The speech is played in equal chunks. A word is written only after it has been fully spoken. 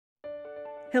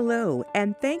Hello,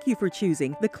 and thank you for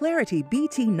choosing the Clarity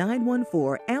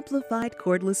BT914 Amplified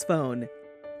Cordless Phone.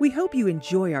 We hope you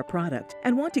enjoy our product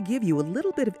and want to give you a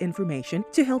little bit of information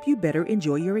to help you better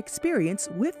enjoy your experience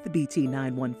with the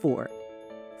BT914.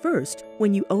 First,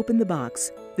 when you open the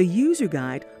box, the user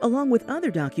guide, along with other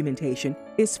documentation,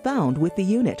 is found with the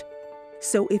unit.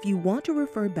 So if you want to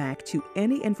refer back to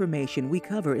any information we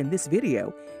cover in this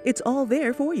video, it's all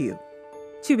there for you.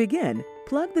 To begin,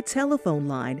 plug the telephone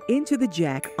line into the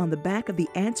jack on the back of the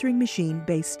answering machine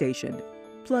base station.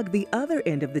 Plug the other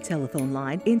end of the telephone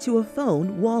line into a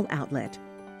phone wall outlet.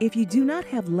 If you do not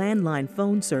have landline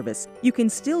phone service, you can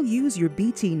still use your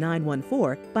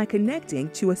BT914 by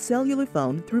connecting to a cellular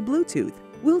phone through Bluetooth.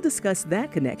 We'll discuss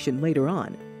that connection later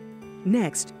on.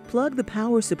 Next, plug the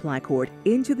power supply cord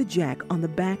into the jack on the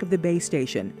back of the base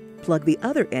station. Plug the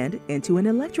other end into an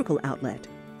electrical outlet.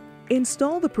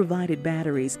 Install the provided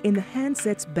batteries in the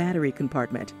handset's battery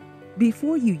compartment.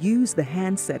 Before you use the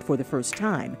handset for the first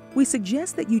time, we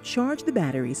suggest that you charge the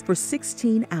batteries for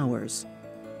 16 hours.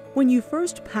 When you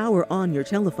first power on your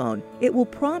telephone, it will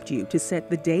prompt you to set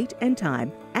the date and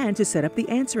time and to set up the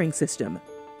answering system.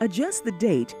 Adjust the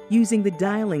date using the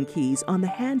dialing keys on the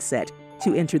handset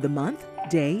to enter the month,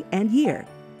 day, and year.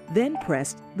 Then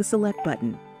press the select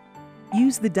button.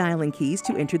 Use the dialing keys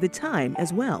to enter the time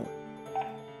as well.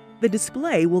 The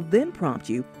display will then prompt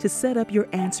you to set up your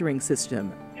answering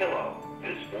system. Hello,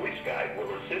 this voice guide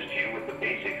will assist you with the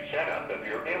basic setup of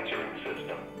your answering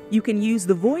system. You can use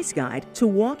the voice guide to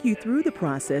walk you through the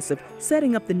process of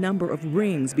setting up the number of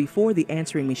rings before the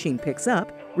answering machine picks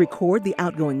up, record the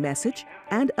outgoing message,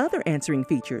 and other answering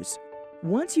features.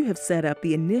 Once you have set up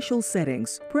the initial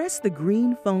settings, press the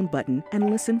green phone button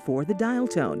and listen for the dial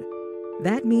tone.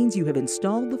 That means you have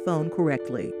installed the phone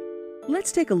correctly.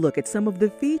 Let's take a look at some of the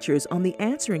features on the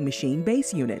answering machine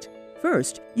base unit.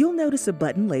 First, you'll notice a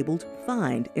button labeled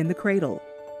Find in the cradle.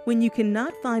 When you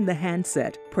cannot find the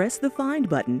handset, press the Find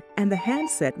button and the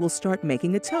handset will start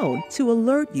making a tone to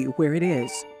alert you where it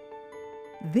is.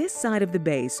 This side of the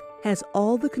base has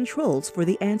all the controls for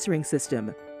the answering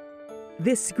system.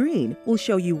 This screen will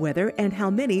show you whether and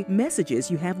how many messages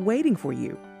you have waiting for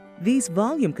you. These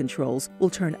volume controls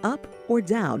will turn up or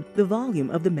down the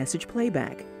volume of the message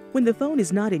playback. When the phone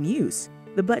is not in use,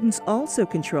 the buttons also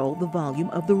control the volume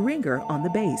of the ringer on the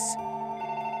base.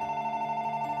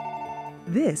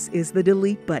 This is the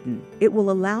Delete button. It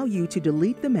will allow you to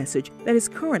delete the message that is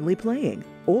currently playing,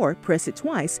 or press it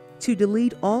twice to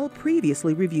delete all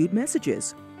previously reviewed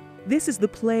messages. This is the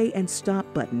Play and Stop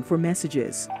button for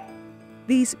messages.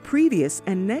 These Previous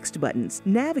and Next buttons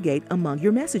navigate among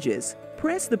your messages.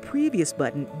 Press the Previous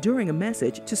button during a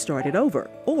message to start it over,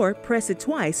 or press it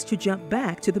twice to jump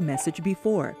back to the message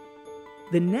before.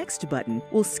 The Next button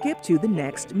will skip to the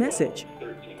next message.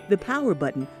 The Power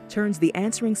button turns the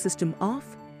answering system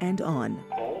off and on.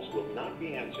 Calls will not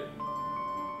be answered.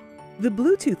 The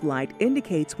Bluetooth light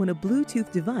indicates when a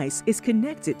Bluetooth device is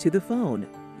connected to the phone.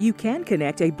 You can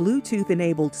connect a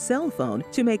Bluetooth-enabled cell phone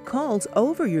to make calls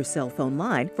over your cell phone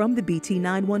line from the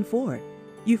BT914.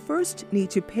 You first need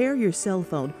to pair your cell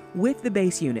phone with the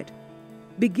base unit.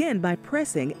 Begin by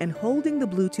pressing and holding the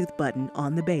Bluetooth button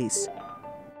on the base.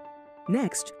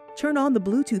 Next, turn on the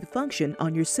Bluetooth function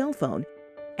on your cell phone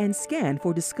and scan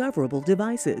for discoverable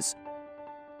devices.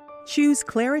 Choose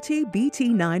Clarity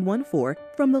BT914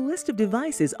 from the list of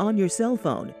devices on your cell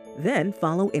phone, then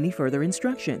follow any further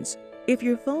instructions. If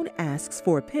your phone asks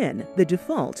for a PIN, the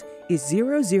default is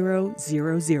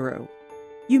 0000.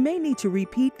 You may need to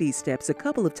repeat these steps a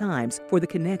couple of times for the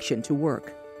connection to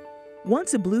work.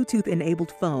 Once a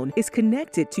Bluetooth-enabled phone is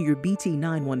connected to your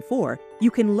BT914,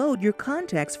 you can load your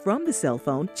contacts from the cell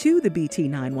phone to the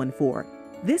BT914.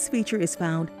 This feature is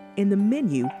found in the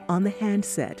menu on the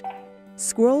handset.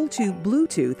 Scroll to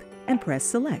Bluetooth and press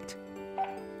Select.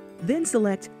 Then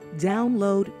select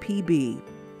Download PB.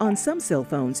 On some cell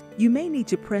phones, you may need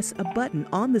to press a button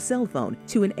on the cell phone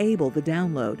to enable the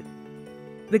download.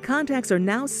 The contacts are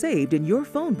now saved in your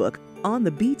phone book on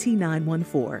the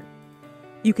BT914.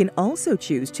 You can also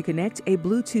choose to connect a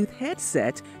Bluetooth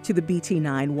headset to the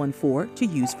BT914 to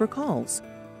use for calls.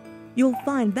 You'll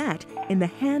find that in the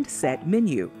Handset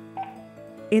menu.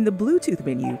 In the Bluetooth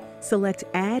menu, select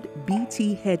Add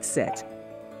BT Headset.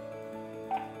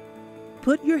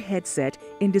 Put your headset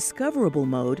in discoverable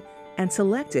mode and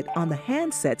select it on the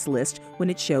handsets list when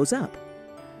it shows up.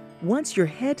 Once your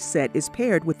headset is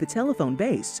paired with the telephone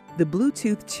base, the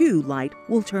Bluetooth 2 light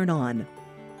will turn on.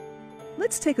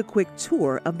 Let's take a quick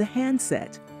tour of the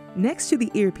handset. Next to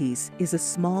the earpiece is a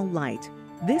small light.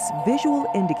 This visual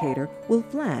indicator will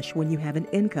flash when you have an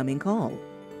incoming call.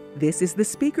 This is the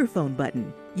speakerphone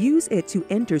button. Use it to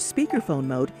enter speakerphone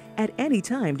mode at any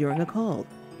time during a call.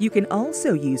 You can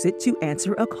also use it to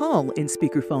answer a call in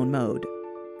speakerphone mode.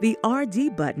 The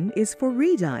RD button is for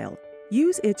redial.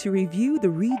 Use it to review the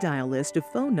redial list of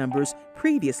phone numbers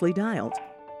previously dialed.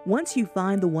 Once you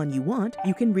find the one you want,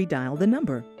 you can redial the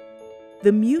number.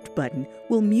 The mute button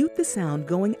will mute the sound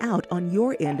going out on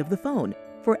your end of the phone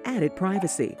for added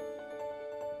privacy.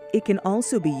 It can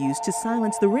also be used to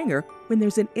silence the ringer when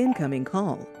there's an incoming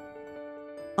call.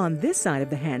 On this side of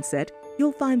the handset,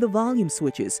 you'll find the volume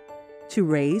switches to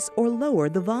raise or lower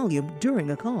the volume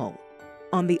during a call.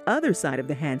 On the other side of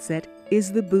the handset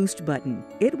is the boost button.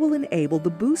 It will enable the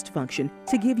boost function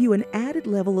to give you an added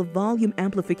level of volume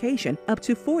amplification up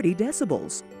to 40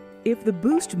 decibels. If the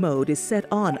boost mode is set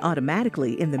on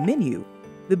automatically in the menu,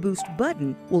 the boost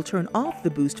button will turn off the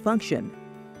boost function.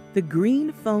 The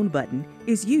green phone button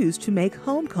is used to make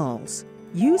home calls.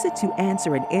 Use it to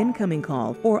answer an incoming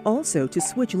call or also to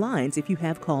switch lines if you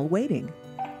have call waiting.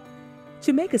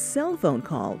 To make a cell phone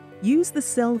call, use the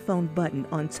cell phone button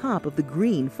on top of the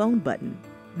green phone button.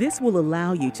 This will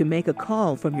allow you to make a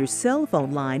call from your cell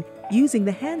phone line using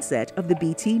the handset of the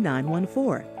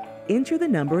BT914. Enter the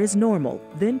number as normal,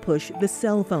 then push the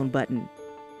cell phone button.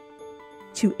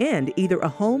 To end either a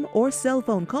home or cell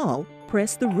phone call,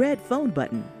 press the red phone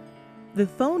button. The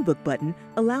phone book button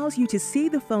allows you to see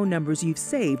the phone numbers you've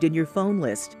saved in your phone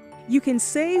list. You can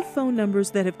save phone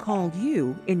numbers that have called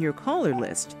you in your caller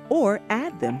list or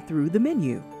add them through the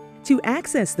menu. To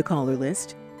access the caller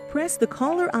list, press the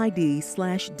caller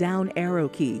ID/down arrow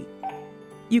key.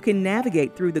 You can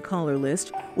navigate through the caller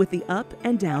list with the up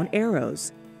and down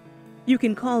arrows. You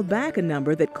can call back a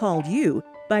number that called you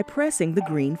by pressing the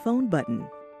green phone button.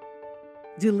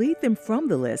 Delete them from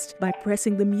the list by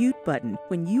pressing the mute button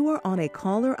when you are on a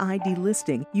caller ID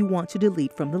listing you want to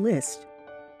delete from the list.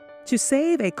 To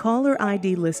save a caller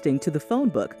ID listing to the phone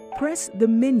book, press the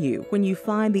menu when you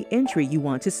find the entry you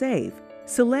want to save.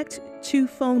 Select To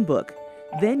Phone Book,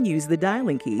 then use the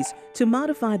dialing keys to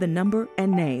modify the number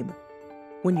and name.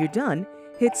 When you're done,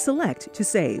 hit Select to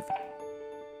save.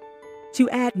 To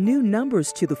add new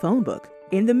numbers to the phone book,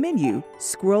 in the menu,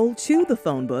 scroll to the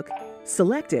phone book,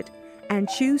 select it, and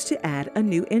choose to add a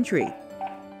new entry.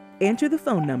 Enter the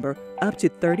phone number up to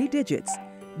 30 digits,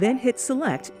 then hit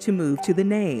Select to move to the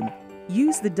name.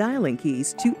 Use the dialing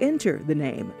keys to enter the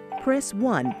name. Press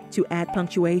 1 to add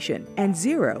punctuation and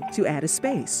 0 to add a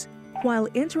space. While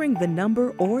entering the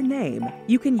number or name,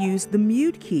 you can use the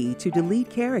mute key to delete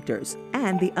characters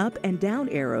and the up and down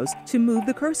arrows to move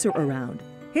the cursor around.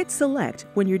 Hit Select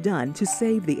when you're done to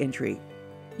save the entry.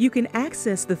 You can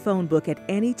access the phone book at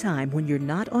any time when you're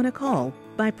not on a call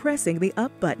by pressing the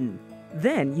up button.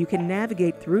 Then you can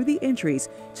navigate through the entries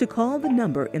to call the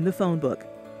number in the phone book.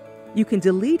 You can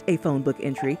delete a phone book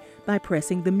entry by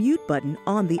pressing the mute button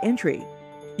on the entry.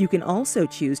 You can also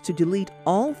choose to delete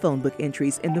all phone book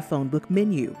entries in the phone book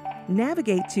menu.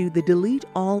 Navigate to the Delete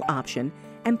All option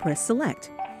and press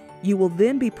Select. You will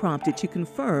then be prompted to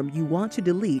confirm you want to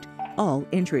delete all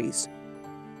entries.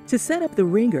 To set up the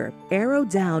ringer, arrow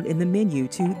down in the menu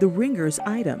to the ringer's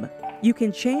item. You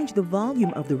can change the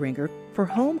volume of the ringer for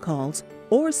home calls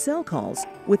or cell calls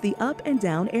with the up and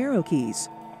down arrow keys.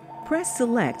 Press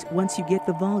Select once you get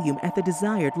the volume at the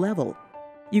desired level.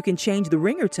 You can change the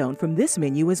ringer tone from this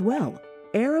menu as well.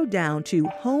 Arrow down to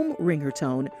Home Ringer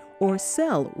Tone or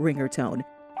Cell Ringer Tone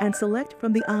and select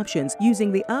from the options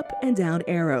using the up and down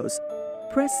arrows.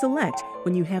 Press Select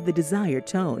when you have the desired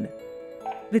tone.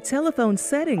 The telephone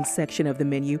settings section of the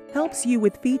menu helps you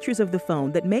with features of the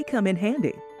phone that may come in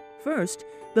handy. First,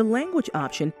 the language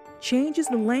option changes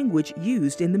the language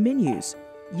used in the menus.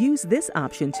 Use this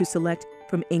option to select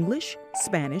from English,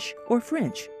 Spanish, or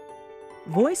French.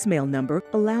 Voicemail number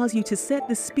allows you to set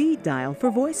the speed dial for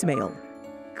voicemail.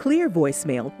 Clear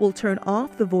voicemail will turn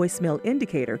off the voicemail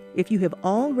indicator if you have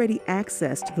already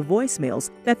accessed the voicemails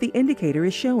that the indicator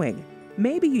is showing.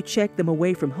 Maybe you checked them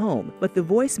away from home, but the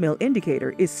voicemail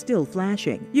indicator is still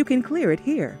flashing. You can clear it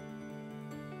here.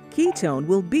 Key tone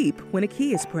will beep when a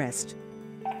key is pressed.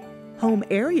 Home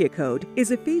area code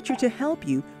is a feature to help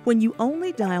you when you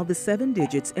only dial the 7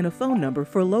 digits in a phone number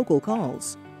for local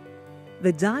calls.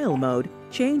 The dial mode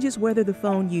changes whether the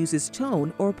phone uses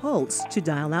tone or pulse to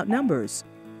dial out numbers.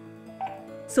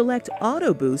 Select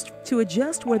Auto Boost to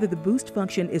adjust whether the boost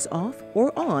function is off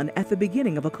or on at the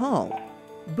beginning of a call.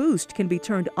 Boost can be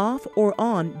turned off or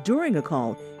on during a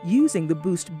call using the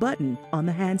boost button on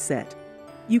the handset.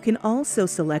 You can also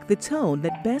select the tone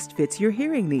that best fits your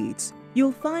hearing needs.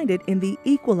 You'll find it in the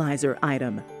Equalizer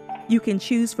item. You can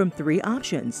choose from 3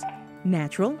 options: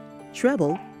 natural,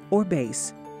 treble, or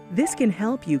bass. This can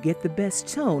help you get the best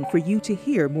tone for you to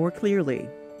hear more clearly.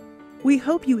 We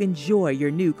hope you enjoy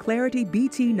your new Clarity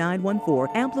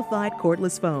BT914 amplified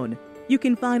cordless phone. You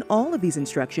can find all of these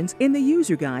instructions in the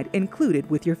user guide included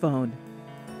with your phone.